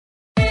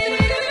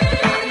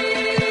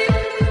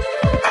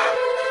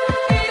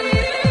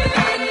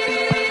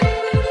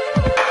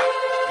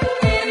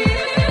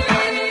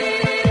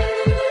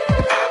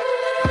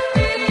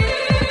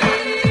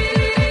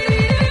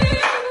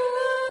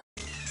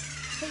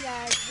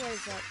guys, what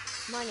is up?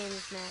 My name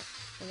is Matt,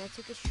 and I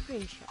took a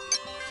screenshot.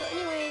 So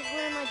anyways,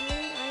 what am I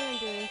doing? I am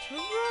doing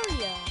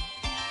Terraria.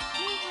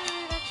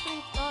 Never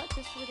actually thought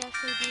this would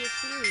actually be a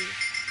series.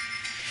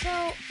 So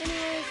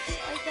anyways,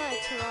 I got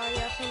a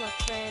Terraria from a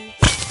friend.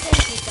 Then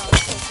he thought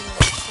taking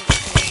it to the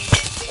game.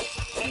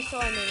 And so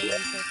I made it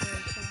into a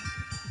fan.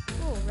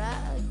 Oh,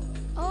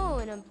 oh,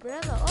 an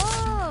umbrella.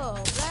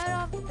 Oh, right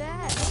off the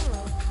bat.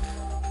 Oh.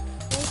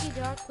 Thank you,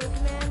 Dark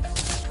Pokemon.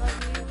 Love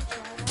you.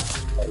 Shout out.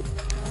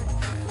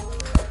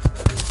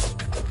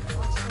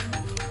 Awesome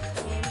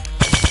game.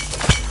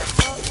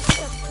 Well, this is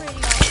a pretty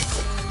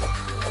awesome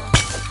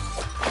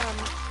game.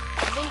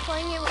 I've been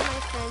playing it with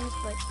my friends,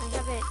 but I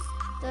haven't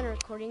done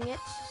recording it.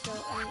 So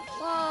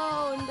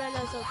whoa,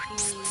 Umbrella's OP.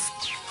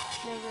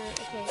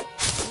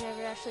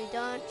 Never actually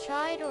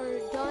tried or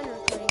done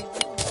recording it.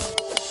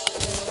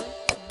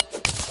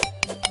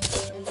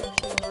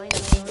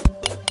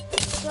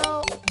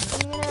 So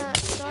I'm gonna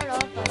start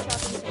off by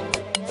chopping some wood,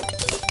 I guess.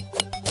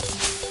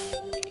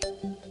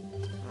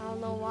 I don't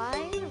know why.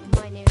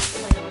 My name is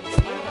I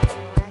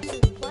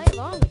actually play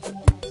along with you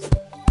guys.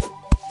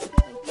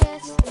 I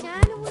guess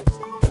kind of works out.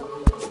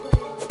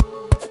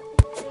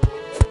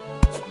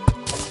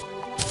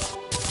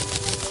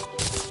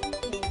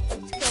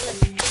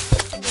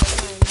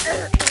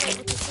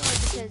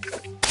 Because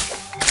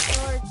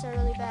swords are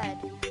really bad.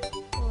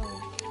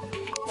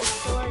 The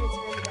sword is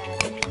really bad.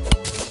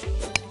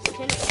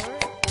 Can it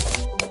work?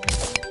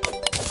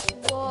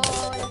 Whoa,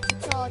 that's a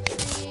tall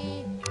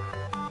tree.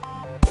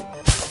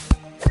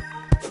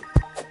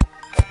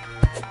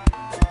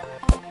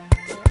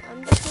 I'm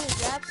just gonna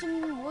grab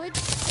some wood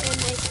and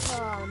make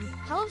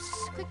house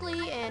quickly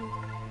and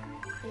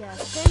yeah,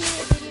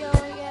 10-minute video I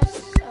guess.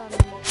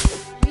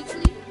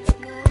 Weekly?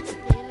 No,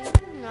 daily?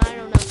 No, I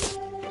don't know.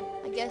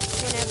 I guess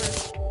whenever.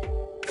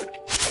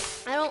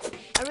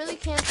 I really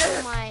can't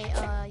show my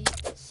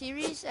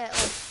series at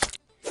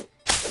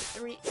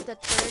like the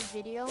third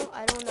video.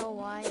 I don't know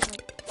why.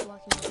 Like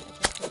walking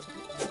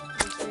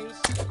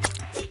series,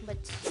 but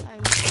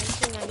I'm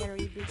thinking I'm gonna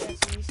reboot that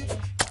series. I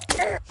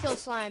guess. Kill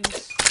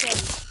slimes.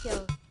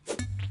 Kill.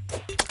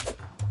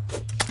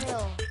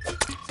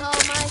 So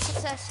my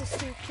success is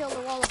to kill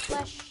the wall of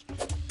flesh.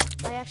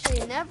 I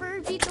actually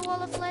never beat the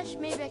wall of flesh.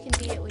 Maybe I can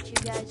beat it with you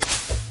guys.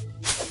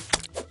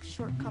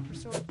 Short copper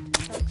sword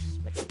sucks,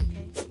 but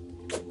okay.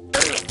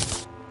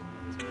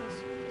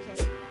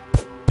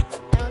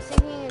 And I was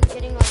thinking of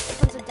getting like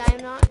tons of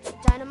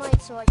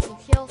dynamite so I can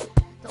kill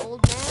the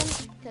old man,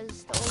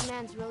 because the old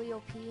man's really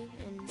OP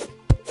and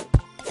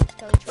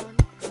Skeletron.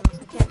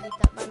 I can't beat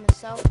that by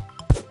myself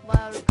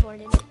while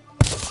recording it.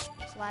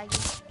 It's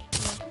laggy.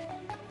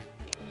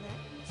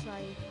 It's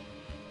like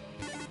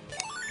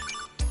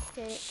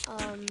okay,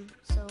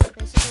 so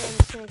basically I'm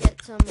just gonna get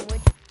some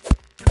wood,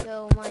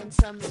 go mine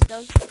some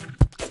stuff.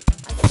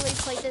 I actually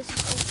played this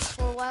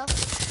for a while.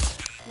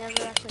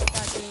 Never actually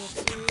thought doing a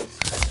series.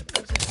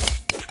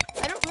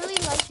 I don't really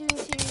like doing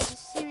series.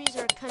 Series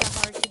are kind of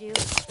hard to do,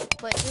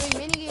 but doing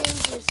mini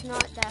games is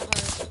not that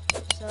hard.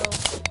 So,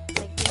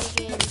 like mini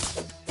games,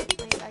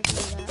 I can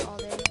do that all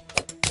day.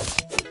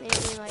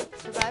 Maybe like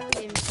survival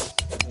games,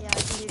 yeah, I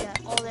can do that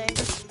all day.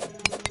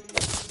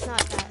 It's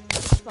not that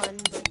fun,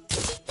 but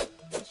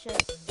it's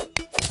just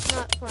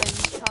not fun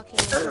talking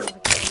in front of a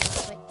camera.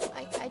 But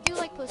I do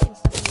like posting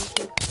stuff on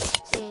YouTube,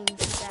 seeing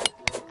feedback.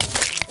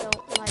 I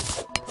don't like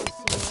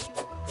posting it,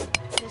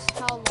 just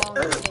how long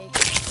it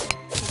takes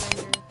to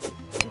render.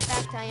 In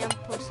fact, I am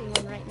posting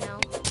one right now.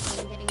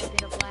 I'm getting a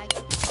bit of lag.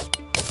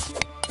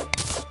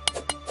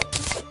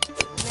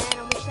 Man,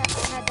 I wish that I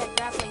had that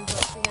grappling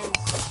hook,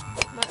 because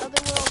my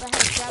other world I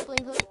had a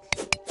grappling hook.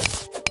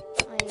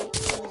 I was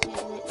using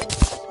it.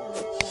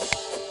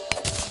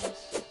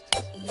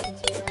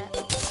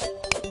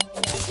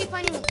 I keep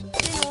finding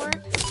tin ore.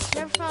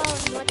 Never found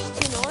much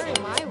tin ore in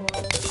my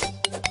world.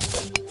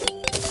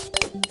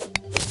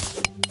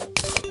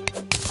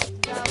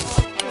 Got all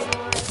the tin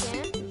ore I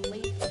can.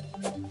 Leave.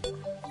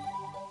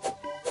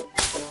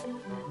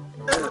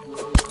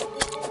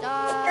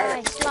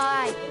 Die,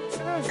 slide.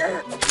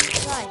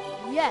 Slide.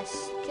 Yes,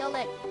 kill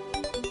it.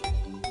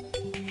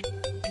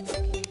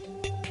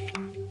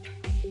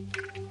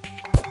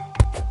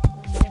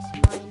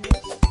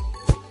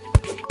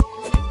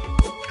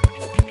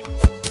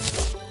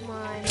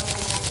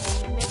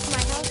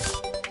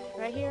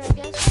 Here, I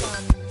guess.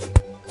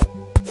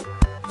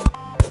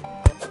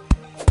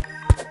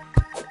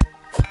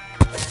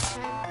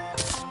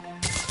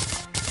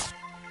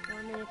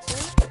 4 minutes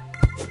in.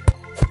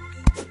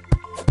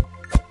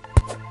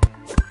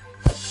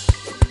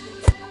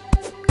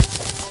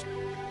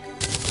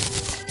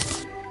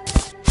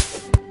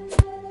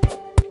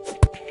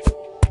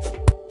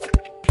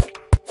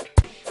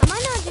 I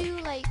might not do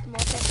like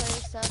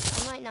multiplayer stuff.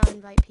 I might not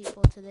invite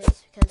people to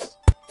this because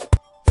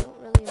I don't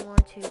really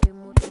want to do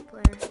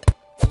multiplayer.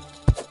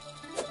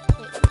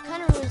 It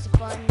kind of ruins the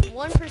fun.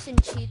 One person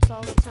cheats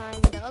all the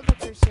time, the other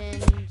person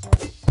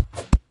just,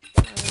 I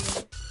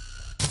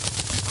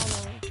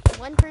don't know.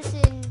 One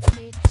person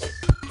cheats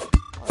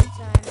all the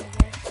time, I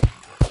guess,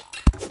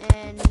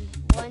 and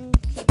one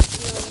keeps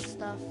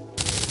stuff.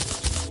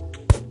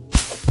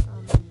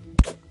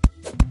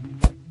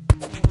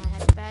 And I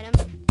had to bat him.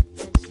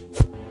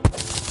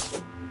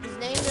 His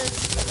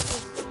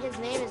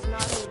name is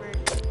not Hubert.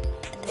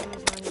 His name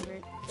is not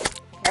Hubert.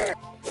 Let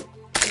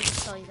me just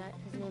tell you that.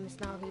 His name is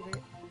not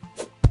Hubert.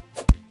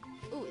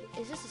 Ooh,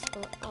 is this a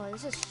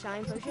this is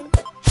Shine Potion?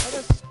 Oh,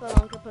 this is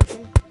Spelunker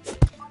Potion.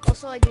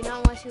 Also, I do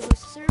not want to host a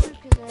server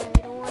because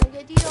I don't want to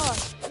get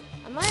DDoS.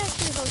 I might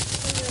actually host a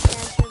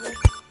server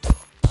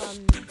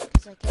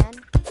because I can.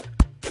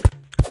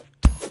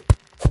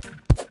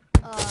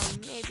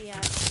 Maybe at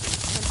 100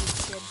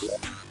 subs.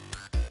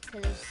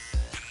 Because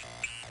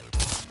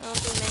I don't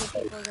think many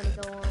people are gonna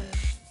go on.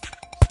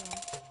 So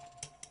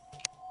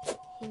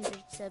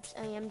 100 subs.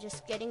 I am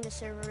just getting the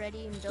server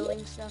ready and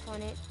building stuff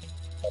on it.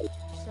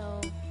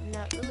 So I'm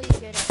not really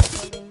good at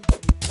building.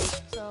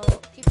 So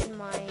keep in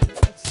mind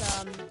it's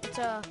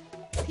a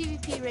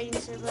PvP rating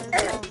server.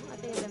 Well, I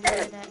think the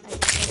video that I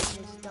just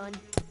posted is done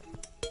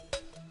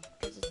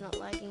because it's not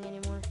lagging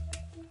anymore.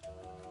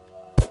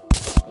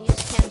 I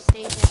use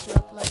Camstasia to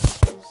upload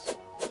because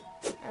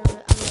I'm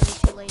really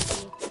too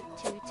lazy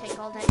to take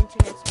all that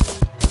internet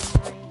speed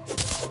on my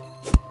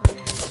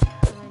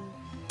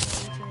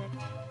internet.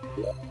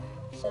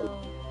 So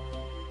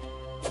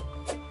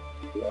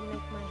I'm gonna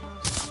make my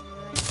house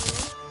right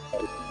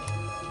here.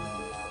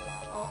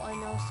 Oh, and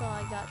also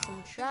I got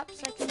some traps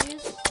I can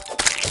use. Is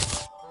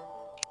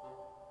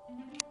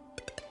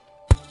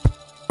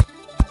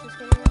this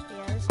good enough?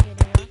 Yeah, this is good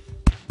enough.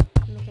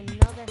 Make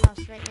another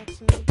house right next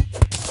to me.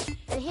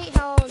 I hate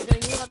how the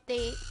new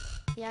update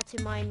you have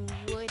to mine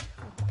wood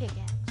with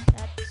pickaxe.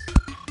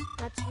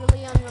 That's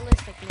really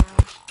unrealistic now.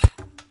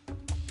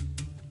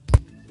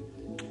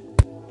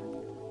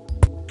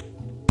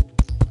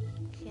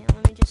 Okay,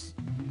 let me just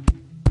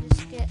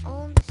get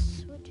all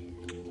this wood.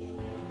 Okay.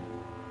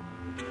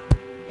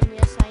 And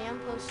yes, I am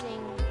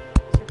posting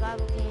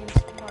survival games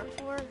part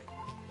 4.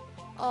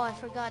 Oh, I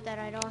forgot that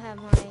I don't have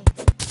my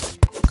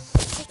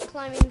stick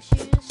climbing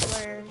shoes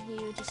where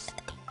you just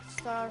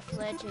start off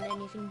ledge and then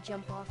you can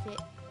jump off it.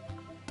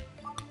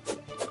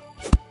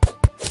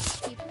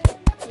 Keep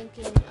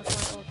thinking of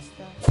my old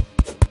stuff.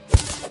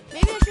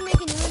 Maybe I should make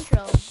a new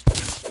intro.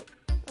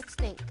 Let's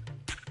think.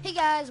 Hey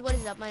guys, what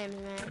is up? My name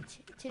is Matt.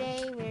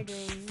 Today we're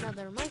doing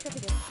another Minecraft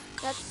video.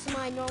 That's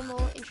my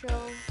normal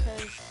intro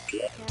because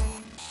I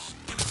can.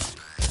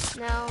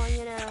 Now I'm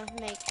gonna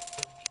make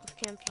a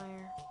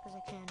campfire because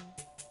I can.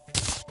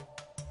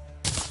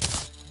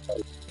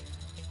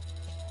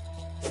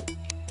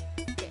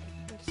 Okay,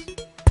 let's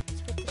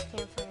put this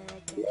campfire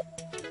right there.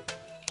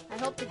 I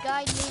hope the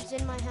guide moves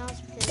in my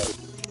house because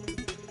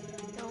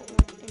I don't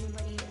want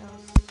anybody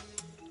else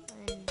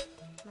in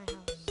my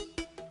house.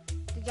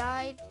 The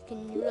guide can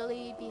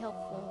really be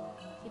helpful.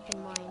 Keep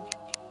in mind,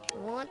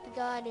 you want the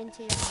guide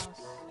into your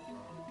house.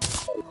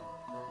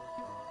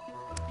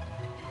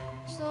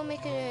 So I'll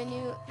make a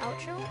new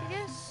outro, I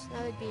guess.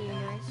 That would be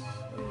nice.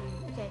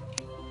 Okay.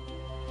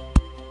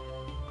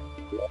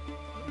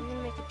 I'm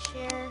gonna make a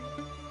chair.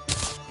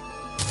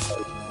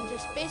 I'm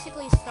just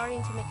basically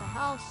starting to make a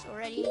house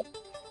already.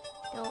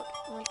 Don't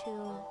want to,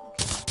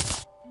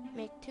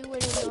 make 2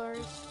 wooden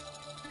doors.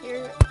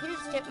 Here's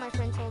a tip my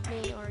friend told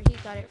me, or he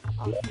got it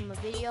off from a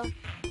video.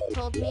 He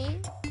told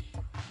me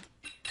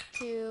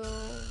to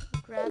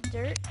grab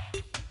dirt,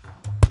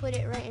 put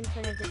it right in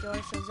front of the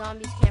door so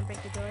zombies can't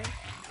break the door.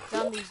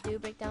 Zombies do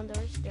break down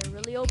doors. They're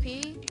really OP.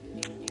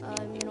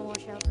 I'm gonna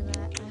watch out for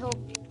that.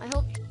 I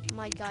hope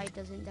my guide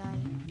doesn't die.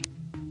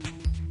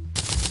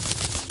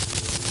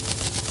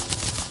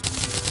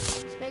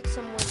 Let's make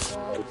some wood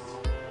walls.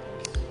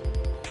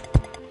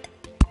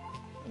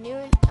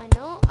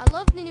 I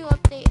love the new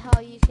update how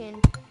you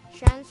can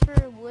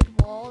transfer wood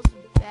walls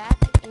back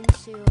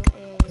into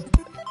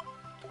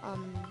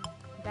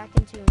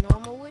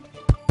normal wood.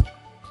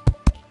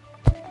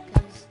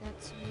 Because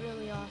that's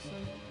really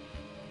awesome.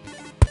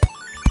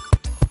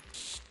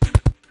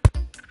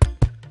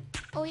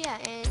 Oh yeah,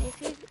 and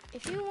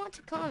if you want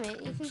to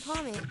comment, you can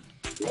comment.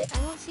 I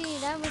don't see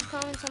that much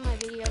comments on my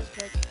videos,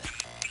 but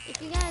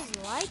if you guys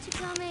like to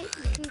comment,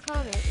 you can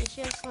comment. It's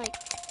just like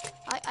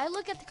I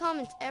look at the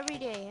comments every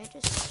day.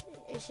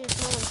 It's just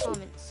no one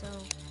comments, so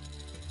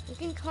you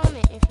can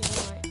comment if you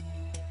want.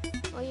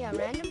 Oh yeah,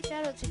 random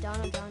shout out to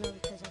Dono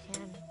because I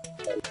can.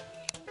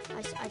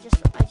 I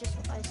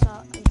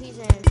saw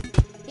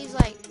he's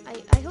like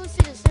I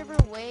hosted a server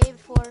way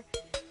before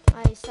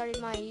I started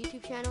my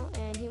YouTube channel,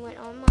 and he went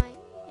on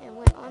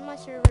my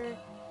server.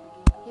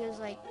 He was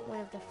like one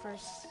of the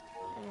first,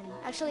 and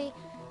actually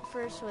the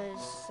first was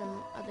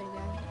some other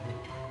guy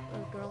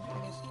or girl, I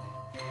guess.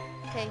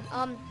 Okay,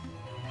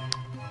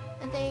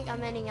 I think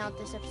I'm ending out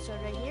this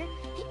episode right here.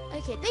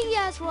 Okay, thank you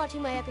guys for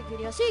watching my epic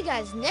video. See you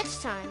guys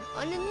next time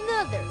on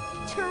another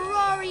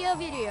Terraria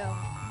video.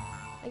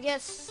 I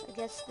guess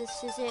this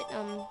is it.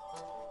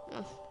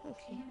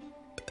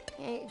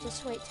 Okay,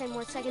 just wait 10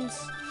 more seconds.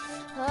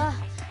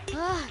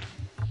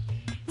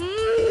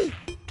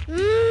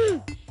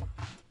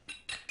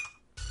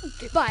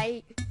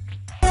 Goodbye.